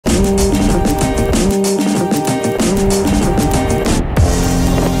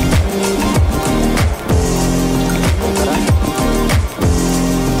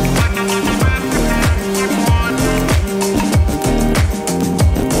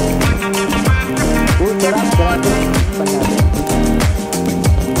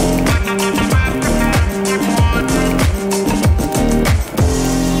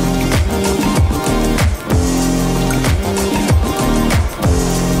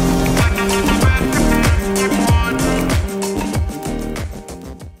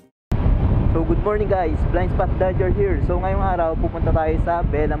morning guys, BlindSpotDodger here. So ngayong araw pupunta tayo sa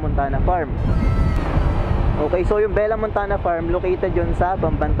Bellamontana Farm. Okay, so yung Bellamontana Farm located yun sa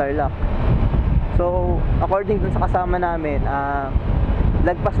Bamban, Tarlac. So according dun sa kasama namin,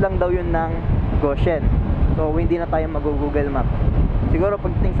 lagpas lang daw yun ng Goshen. So hindi na tayo mag-Google Map. Siguro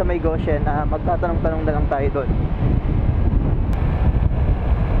pagdating sa may Goshen, magtatanong-tanong na lang tayo doon.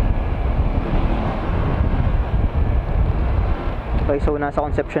 Okay, so nasa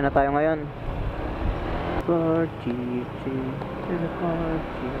Concepcion na tayo ngayon. Party,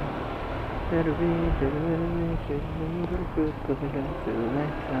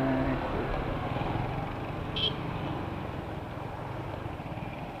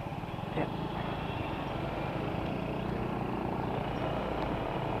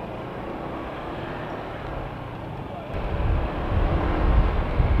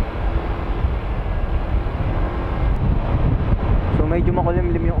 medyo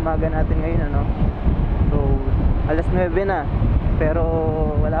makulimlim yung umaga natin ngayon, ano? So, alas 9 na, pero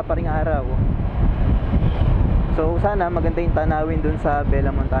wala pa ring araw. So, sana maganda yung tanawin dun sa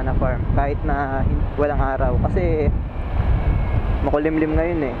Bellamontana Farm kahit na walang araw, kasi makulimlim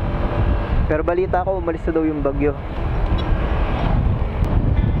ngayon eh. Pero balita ko, umalis na daw yung bagyo.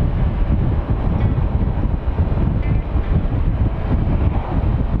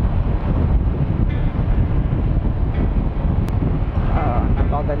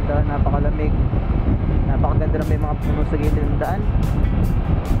 Napakaganda, napakalamig, napakaganda na may mga puno sa gilid ng daan.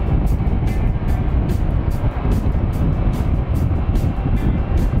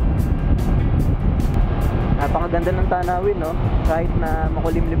 Napakaganda ng tanawin, no? Kahit na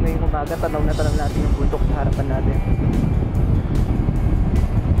makulimlim ngayong umaga, tanaw na tanaw natin yung bundok sa harapan natin.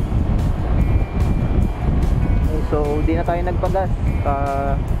 Okay, so di na tayo nagpagas,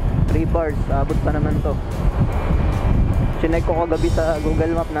 3 bars, abot pa naman to. Chinek ko kagabi sa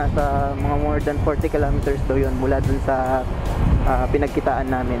Google Map, nasa mga more than 40 kilometers daw yun mula dun sa pinagkitaan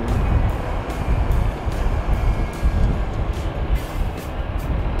namin.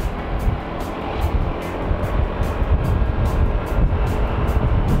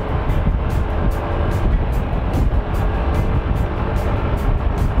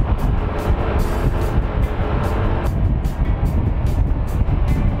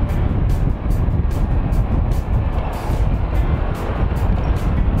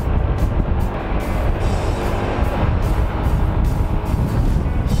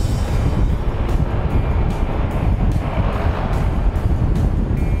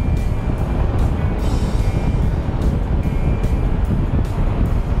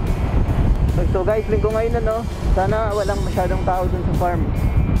 So guys, linggo ngayon, ano, sana walang masyadong tao dun sa farm.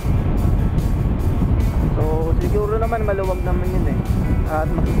 So siguro naman maluwag naman yun eh, at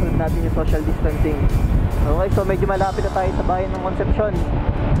masusunod natin yung social distancing. Okay, so medyo malapit na tayo sa bayan ng Concepcion.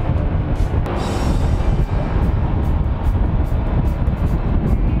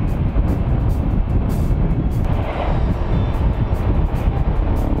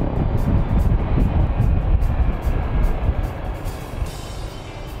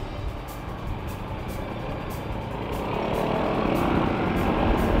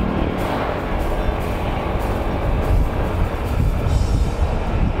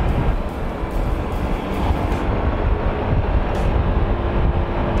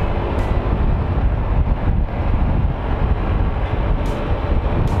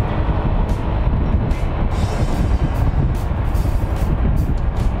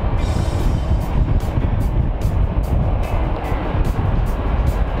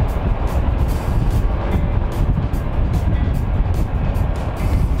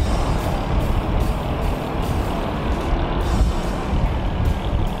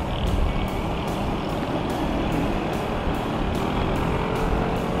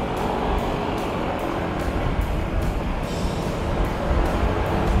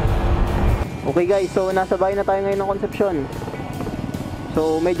 Okay guys, so nasa bahay na tayo ngayon ng Concepcion.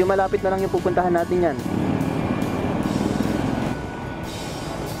 So medyo malapit na lang yung pupuntahan natin yan.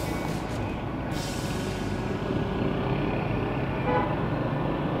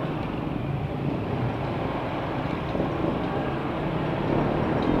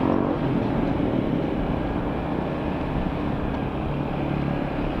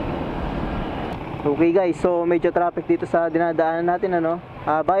 Okay guys, so medyo traffic dito sa dinadaanan natin, ano?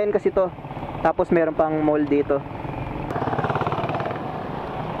 Bayan kasi to. Tapos meron pang mall dito.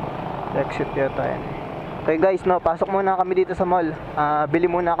 Exit yata yan. Okay guys, no, pasok muna kami dito sa mall. Bili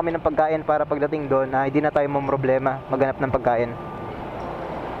muna kami ng pagkain para pagdating doon, hindi na tayo mamroblema maghanap ng pagkain.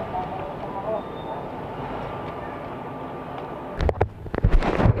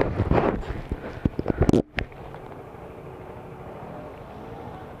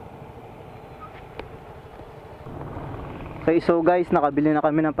 Okay, so guys, nakabili na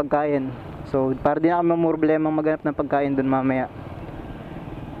kami ng pagkain. So, para di na kami problema maghanap ng pagkain dun mamaya.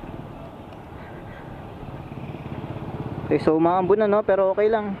 Okay, so maambun na no, pero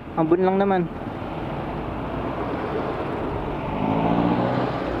okay lang. Ambun lang naman.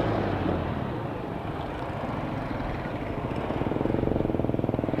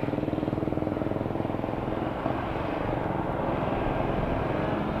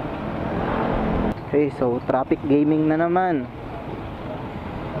 Okay, so traffic gaming na naman.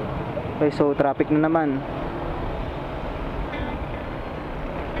 Okay, so traffic na naman.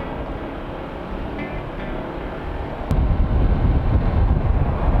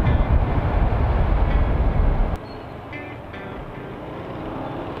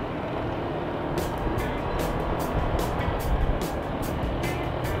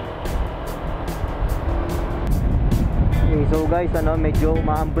 Okay, so guys, medyo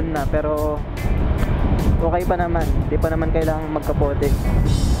maambon na pero okay pa naman, di pa naman kailangang magkapote.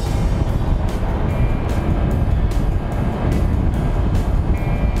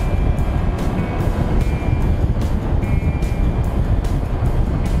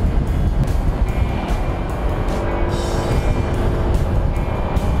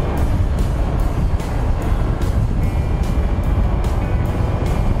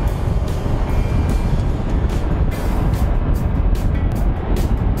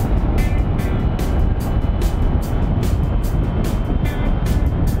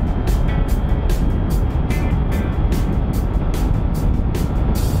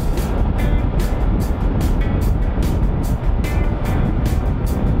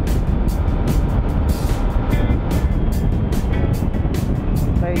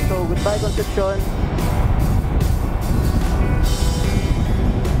 Goodbye Concepcion.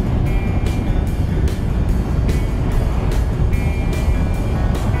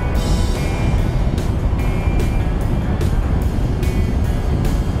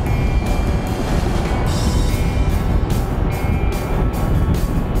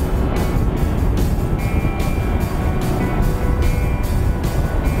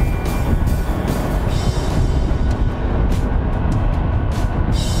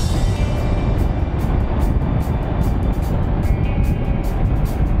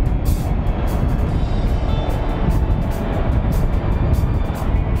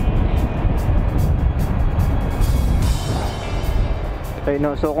 Okay,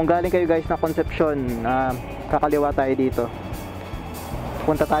 no. So kung galing kayo guys na Concepcion, kakaliwa tayo dito.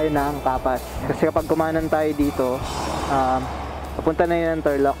 Punta tayo ng Kapas. Kasi kapag kumanan tayo dito, papunta na yun ng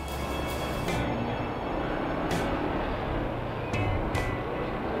Tarlac.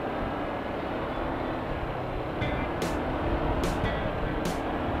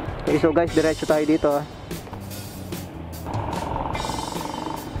 Okay, so guys, diretso tayo dito.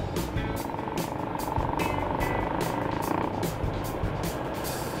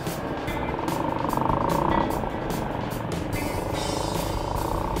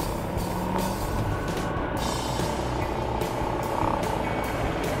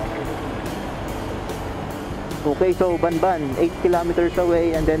 Okay, so Bamban, 8 kilometers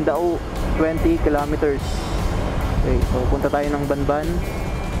away and then Dao, 20 kilometers. Okay, so punta tayo ng Bamban.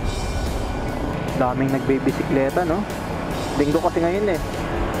 Daming nagbibisikleta, no? Linggo kasi ngayon eh.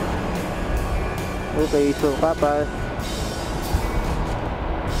 Okay, so Kapas.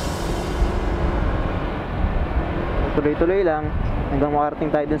 Tuloy-tuloy lang hanggang makarating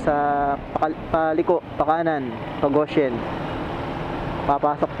tayo dun sa paliko, pakanan, Pagosyen.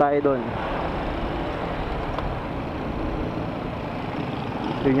 Papasok tayo dun.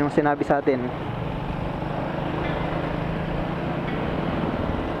 Yun yung sinabi sa atin.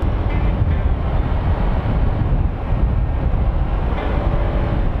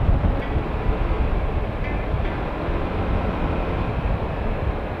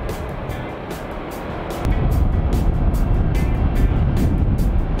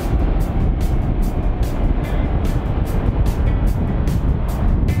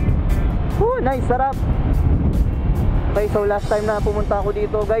 Nice, sarap. Okay, so last time na pumunta ako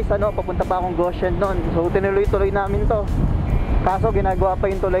dito guys, papunta pa akong Goshen noon. So tinuloy-tuloy namin to. Kaso ginagawa pa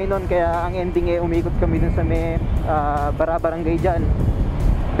yung tulay noon, kaya ang ending umikot kami dun sa may barangay dyan.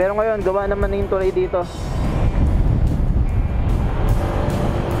 Pero ngayon gawa naman na yung tulay dito.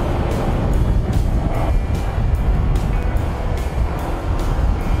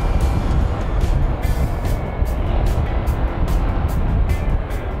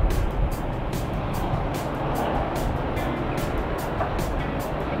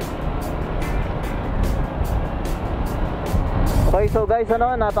 Okay, so guys,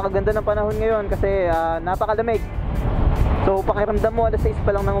 napakaganda ng panahon ngayon kasi napakalamig. So pakiramdam mo alas 6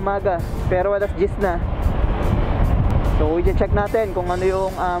 pa lang ng umaga, pero alas 10 na. So i-check natin kung ano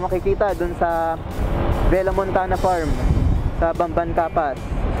yung makikita dun sa Bellamontana Farm sa Bamban, Capas.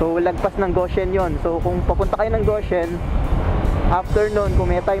 So lagpas ng Goshen yon. So kung papunta kayo ng Goshen, after nun,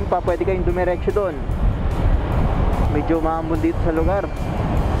 kung may time pa, pwede kayong dumiretso dun. Medyo maambon dito sa lugar,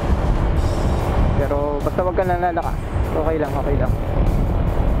 pero basta wag ka lang lalakas. Okay lang, okay lang.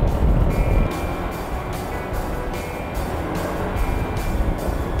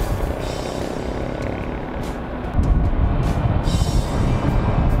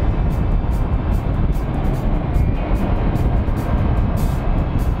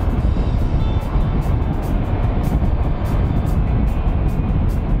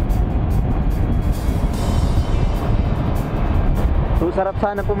 Sarap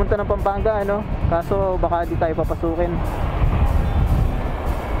sana pumunta ng Pampanga, ano? Kaso baka di tayo papasukin.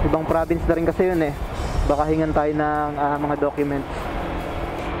 Ibang province na rin kasi yun eh. Baka hingan tayo ng mga documents.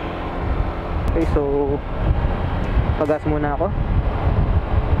 Okay, so pagas muna ako.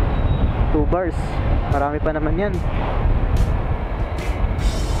 2 bars. Marami pa naman yan.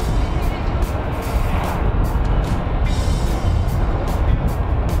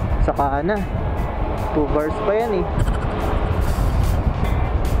 Saka na 2 bars pa yan eh.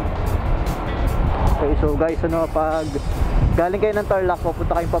 Okay, so guys, ano, pag galing kayo ng Tarlac,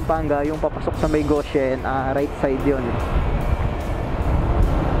 pupunta kayong Pampanga, yung papasok sa may Goshen, right side yun.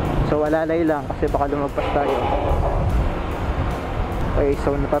 So alalay lang kasi baka lumagpas tayo. Okay,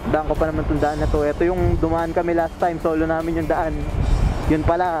 so natatandaan ko pa naman itong daan na to. Ito yung dumaan kami last time, solo namin yung daan. Yun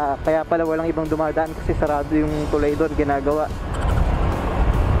pala, kaya pala walang ibang dumadaan kasi sarado yung tulay doon, ginagawa.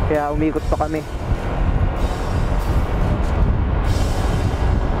 Kaya umikot pa kami.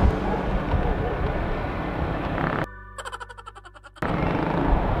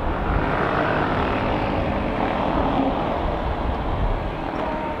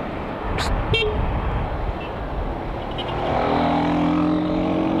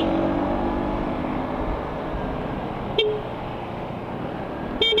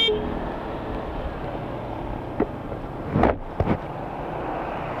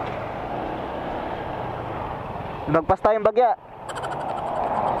 Lumagpas tayong bagya.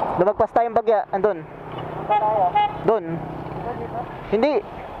 Lumagpas tayong bagya. Andun. Doon. Hindi.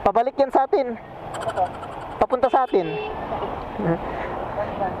 Pabalik yan sa atin. Papunta sa atin.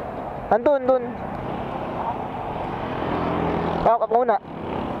 Andun, dun. Ako muna.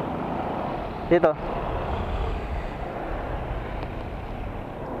 Dito.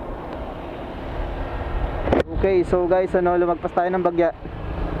 Okay, so guys, ano, lumagpas tayo ng bagya.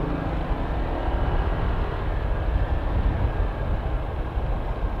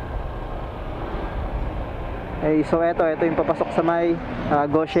 Okay, so ito yung papasok sa may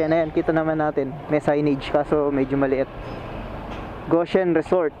Goshen. Ayan, kita naman natin. May signage kaso medyo maliit. Goshen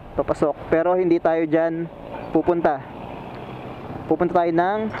Resort, papasok. Pero hindi tayo dyan pupunta. Pupunta tayo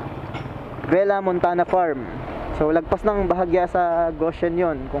ng Bellamontana Farm. So lagpas ng bahagya sa Goshen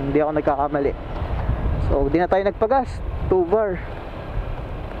yon, kung hindi ako nagkakamali. So di na tayo nagpagas. 2 bar.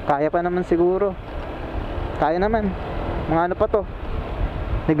 Kaya pa naman siguro. Kaya naman. Mga ano pa to,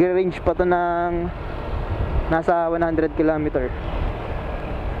 nagre-range pa to ng nasa 100 km.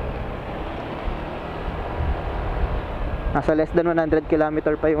 Nasa less than 100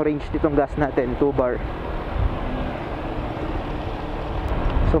 km pa yung range nitong gas natin, 2 bar.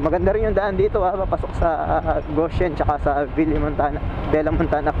 So maganda rin yung daan dito, papasok sa Goshen tsaka sa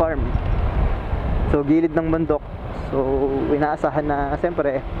Bellamontana Farm. So gilid ng bundok. So inaasahan na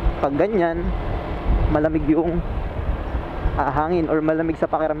siyempre pag ganyan malamig yung hangin or malamig sa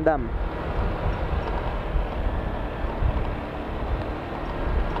pakiramdam.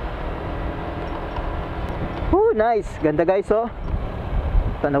 Nice, ganda guys, oh.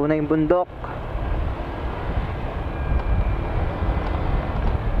 Tanaw na yung bundok.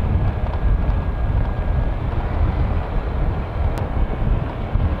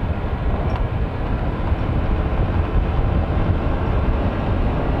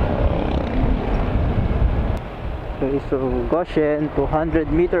 Okay, so Goshen, 200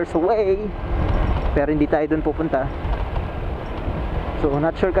 meters away. Pero hindi tayo dun pupunta. So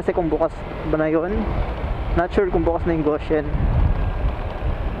not sure kasi kung bukas ba na yun. Not sure kung bukas na yung Goshen.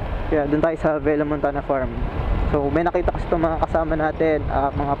 Kaya dun tayo sa Bellamontana Farm. So may nakita kasi itong mga kasama natin,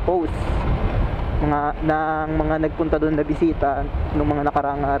 mga posts mga nagpunta dun na bisita nung mga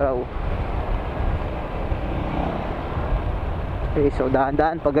nakaraang araw. Okay, so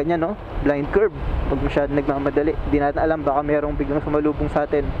dahan-dahan pag ganyan, no? Blind curve. Pag masyadong nagmamadali, di natin alam, baka merong biglang sumalubong sa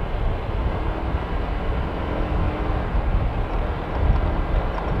atin.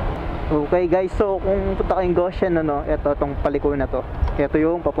 Okay guys, so kung punta kayong Goshen, ano, ito, itong paliko na to. Ito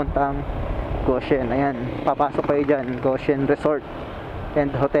yung papuntang Goshen, ayan, papasok kayo dyan, Goshen Resort and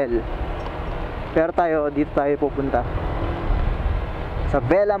Hotel. Pero tayo, dito tayo pupunta sa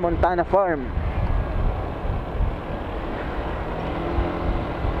Bellamontana Farm.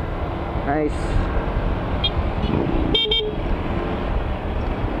 Nice.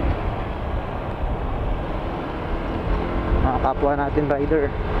 Mga kapwa natin rider,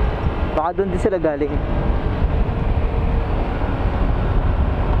 baka doon din sila galing.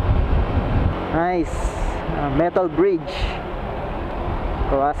 Nice. Metal bridge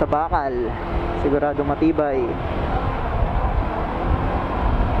gawa sa bakal, siguradong matibay.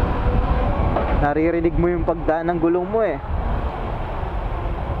 Naririnig mo yung pagdaan ng gulong mo eh.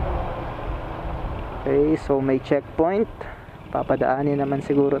 Okay, so may checkpoint, papadaanin naman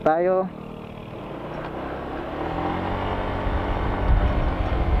siguro tayo.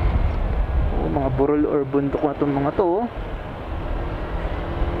 Mga burol or bundok na itong mga to.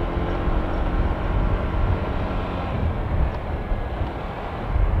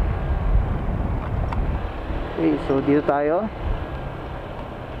 Okay, so dito tayo.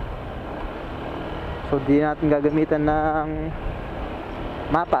 So di natin gagamitan ng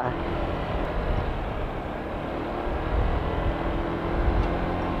mapa.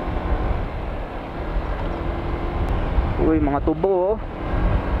 Uy, mga tubo oh.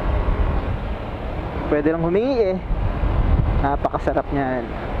 Pwede lang humingi eh. Napakasarap niyan.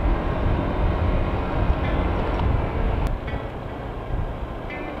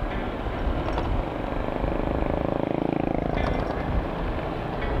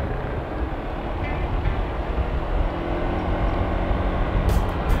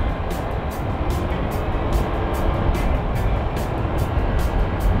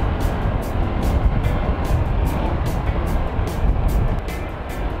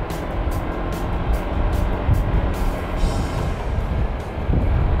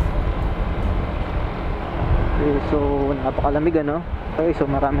 So napakalamig ano. Okay, so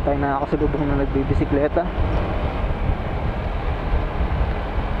marami tayong nakakasalubong na nagbibisikleta.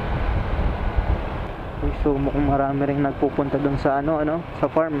 Okay, so mukhang marami rin nagpupunta dun sa sa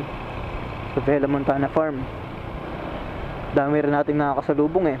farm, sa Bellamontana Farm. Dami rin nating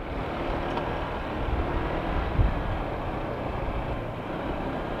nakakasalubong eh.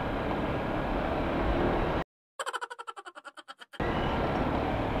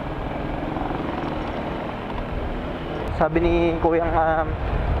 Sabi ni kuyang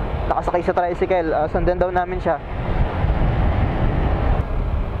nakasakay sa tricycle, sundan daw namin siya.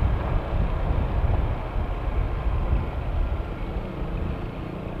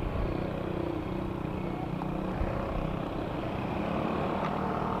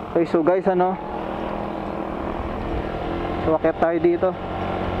 Okay, so guys so akyat tayo dito.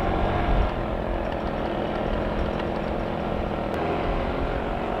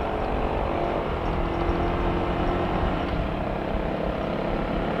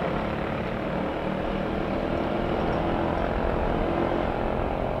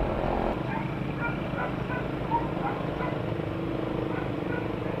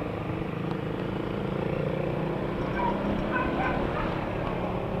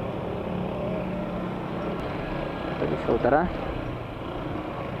 So tara.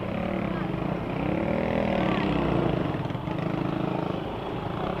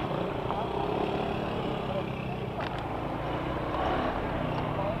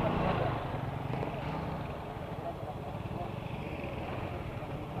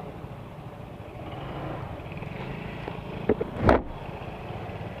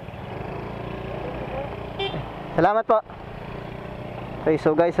 Salamat po. Okay,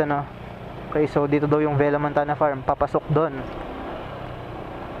 so guys okay, so dito daw yung Bellamontana Farm, papasok doon.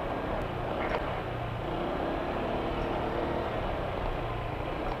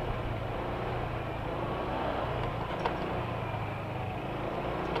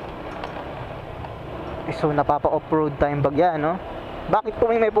 Okay, so napapa-off-road tayong bagya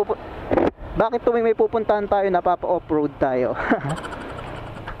Bakit tuwing may pupuntahan tayo napapa-off-road tayo?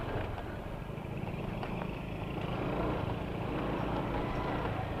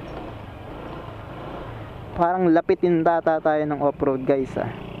 Parang lapitin data tayo ng off-road guys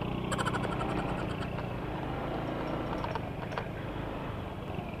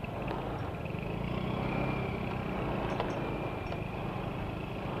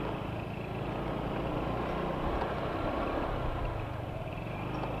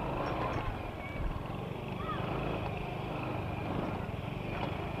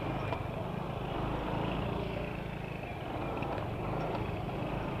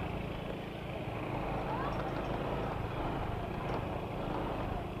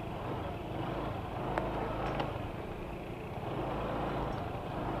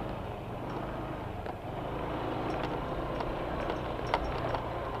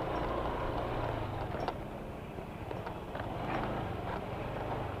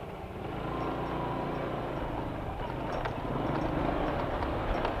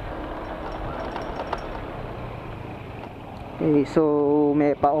Okay, so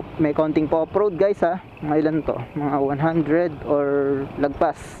may konting pa off-road guys ha. Mga ilan to? Mga 100 or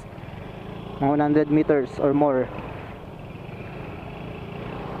lagpas. Mga 100 meters or more.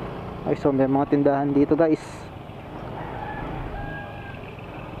 Okay, so may mga tindahan dito guys.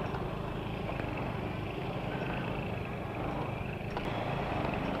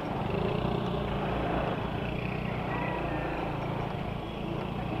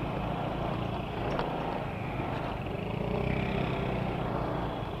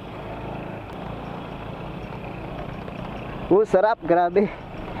 Sarap, grabe.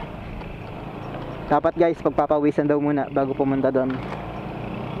 Dapat guys, pagpapawisan daw muna bago pumunta doon.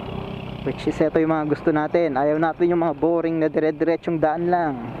 Which is ito yung mga gusto natin. Ayaw natin yung mga boring na dire-diretsyong daan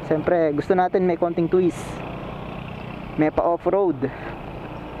lang. Siyempre, gusto natin may konting twist. May pa off-road.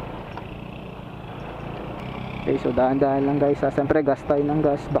 Okay, so daan-daan lang guys. Siyempre, gas tayo ng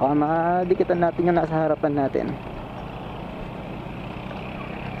gas. Baka madikitan natin yung nasa harapan natin.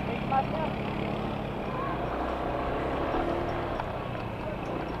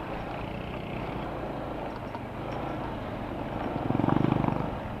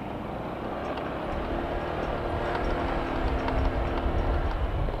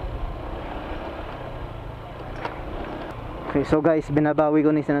 Okay, so guys, binabawi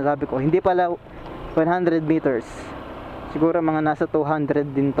ko na yung sinasabi ko. Hindi pala 100 meters. Siguro mga nasa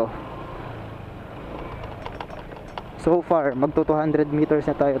 200 din to. So far, magto 200 meters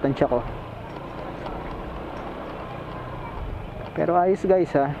na tayo, tansya ko. Pero ayos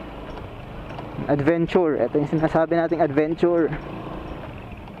guys ha. Adventure. Ito yung sinasabi nating adventure.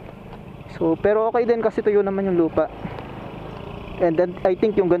 So, pero okay din kasi tuyo naman yung lupa. And then, I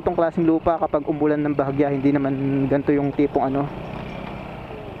think yung gantong klaseng lupa kapag umulan ng bahagya, hindi naman ganito yung tipong ano.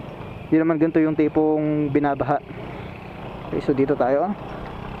 Hindi naman ganito yung tipong binabaha. Okay, so dito tayo.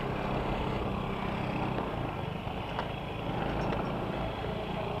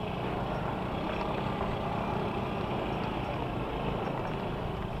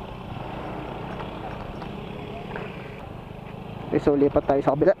 Okay, so lipat tayo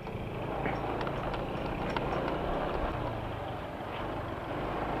sa kabila.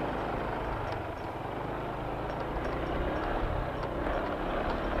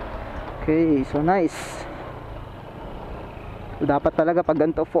 Okay, so nice. So, dapat talaga pag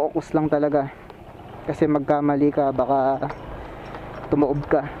ganito, focus lang talaga. Kasi magkamali ka, baka tumuob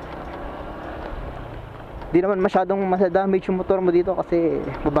ka. Di naman masyadong masadamage yung motor mo dito kasi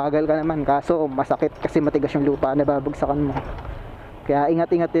mabagal ka naman. Kaso masakit kasi matigas yung lupa na babagsakan mo. Kaya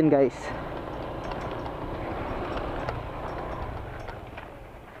ingat-ingat din guys.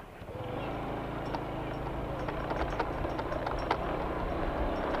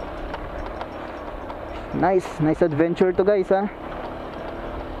 Nice adventure to guys ha.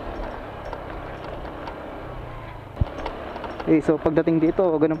 Okay, so pagdating dito,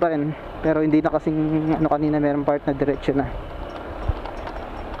 ganun pa rin. Pero hindi na kasing ano kanina, meron part na direction na.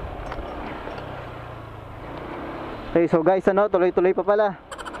 Okay, so guys, ano, tuloy-tuloy pa pala.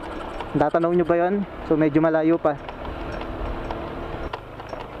 Tatanaw nyo ba yun? So medyo malayo pa.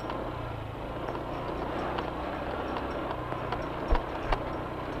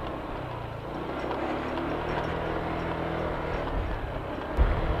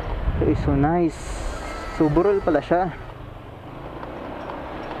 Okay, so nice. Suburol pala siya.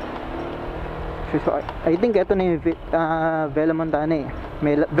 So, I think ito na yung Bellamontana eh.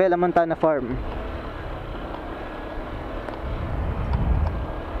 Bellamontana Farm.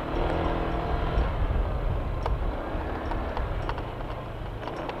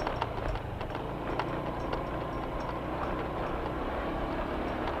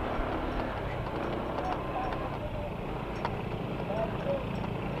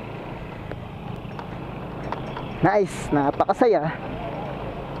 Nice, napakasaya.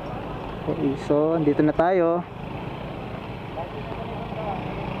 Okay, so andito na tayo.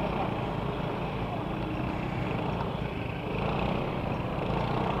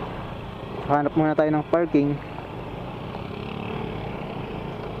 So, hanap muna tayo ng parking.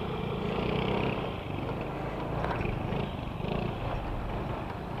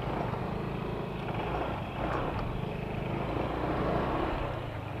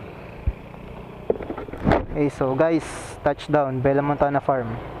 Okay, so guys, touchdown, Bellamontana Farm.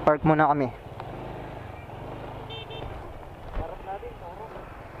 Park muna kami.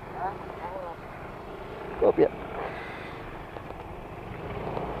 Kopya.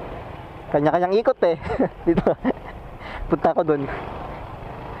 Kanya-kanyang ikot eh. Dito. Punta ko dun.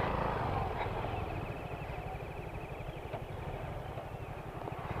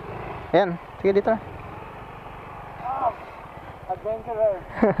 Ayan, sige dito na. Adventurer.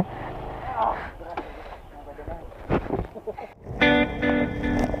 Entrance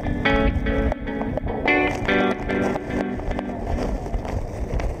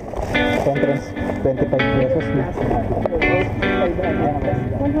 25 pesos na.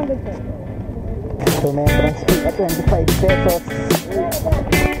 100 pesos. So may entrance fee at 25 pesos.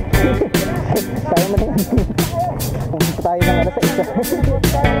 Tayo mo na yan. Pumunta tayo ng alas 6.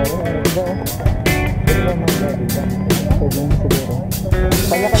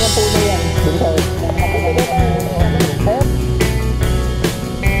 Kanya-kanyang puno yan. Ayun.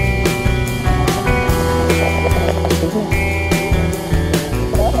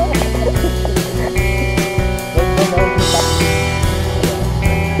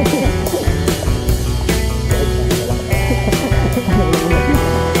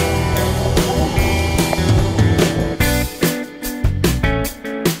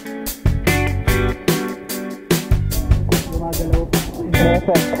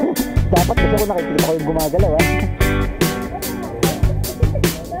 Dapat gusto ko nakikita ko yung gumagalaw ah.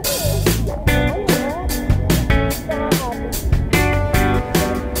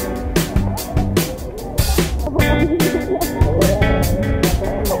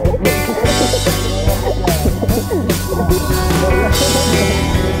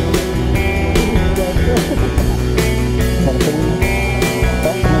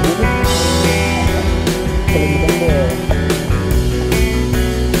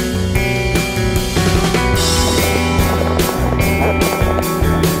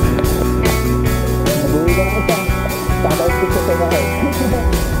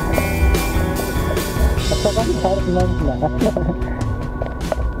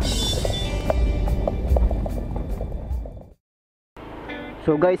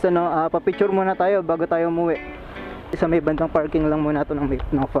 So guys, pa-picture muna tayo bago tayo umuwi. Sa may bandang parking lang muna to ng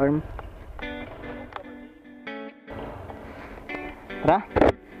farm. Tara.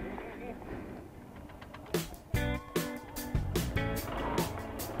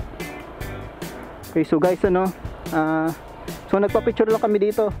 Okay, so guys, so nagpa-picture lang kami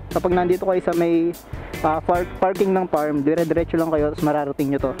dito. Kapag nandito kayo sa may parking ng farm, dire-diretso lang kayo tapos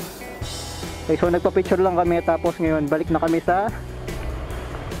mararating nyo to. Okay, so nagpa-picture lang kami tapos ngayon balik na kami sa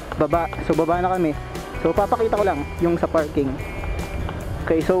baba. So baba na kami. So papakita ko lang yung sa parking.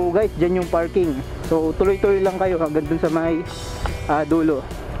 Okay, so guys, dyan yung parking. So tuloy-tuloy lang kayo hanggang dun sa may dulo.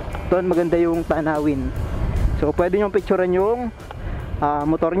 Doon maganda yung tanawin. So pwede nyo picturean yung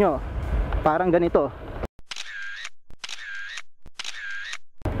motor nyo. Parang ganito.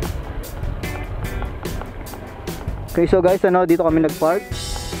 Okay, so guys, dito kami nagpark.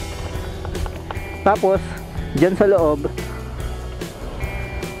 Tapos dyan sa loob,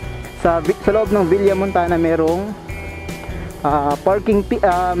 sa loob ng Villa Montana merong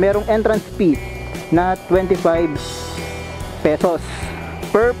merong entrance fee na 25 pesos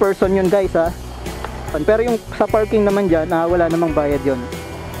per person yun guys ha. Pero yung sa parking naman dyan, wala namang bayad yun.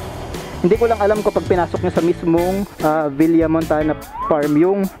 Hindi ko lang alam kapag pinasok nyo sa mismong Villa Montana Farm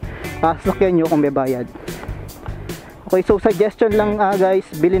yung sasakyan nyo kung may bayad. Okay, so suggestion lang guys,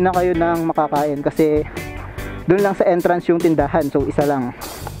 bilhin na kayo ng makakain kasi doon lang sa entrance yung tindahan. So isa lang.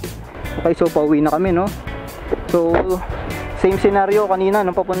 Okay, so pauwi na kami, no? So same scenario kanina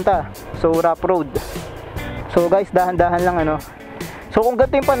nung papunta. So rough road. So guys, dahan-dahan lang So kung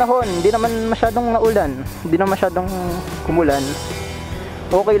ganito yung panahon, hindi naman masyadong naulan, hindi naman masyadong kumulan,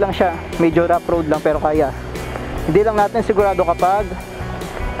 okay lang siya. Medyo rough road lang pero kaya. Hindi lang natin sigurado kapag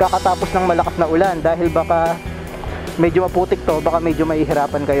kakatapos ng malakas na ulan dahil baka medyo maputik to, baka medyo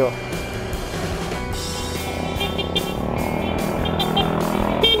mahihirapan kayo.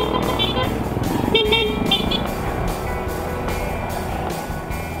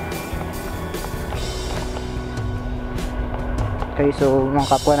 Okay, so mga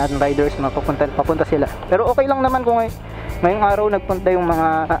kapwa natin riders, papunta sila. Pero okay lang naman kung ngayong araw nagpunta yung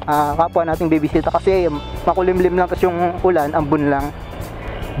mga kapwa nating bibisita kasi makulimlim lang tapos yung ulan, ambon lang.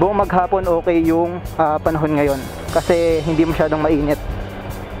 Buong maghapon okay yung panahon ngayon kasi hindi masyadong mainit.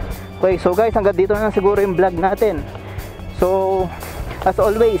 Okay, so guys, hanggang dito na lang siguro yung vlog natin. So as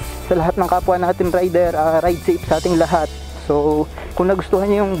always, sa lahat ng kapwa natin rider, ride safe sa ating lahat. So kung nagustuhan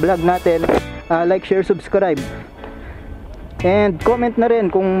niyo yung vlog natin, like, share, subscribe. And comment na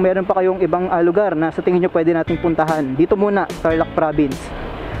rin kung meron pa kayong ibang lugar na sa tingin nyo pwede nating puntahan. Dito muna, Tarlac Province.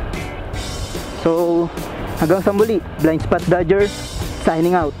 So hanggang sa muli, BlindSpotDodger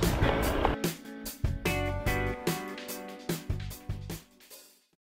signing out.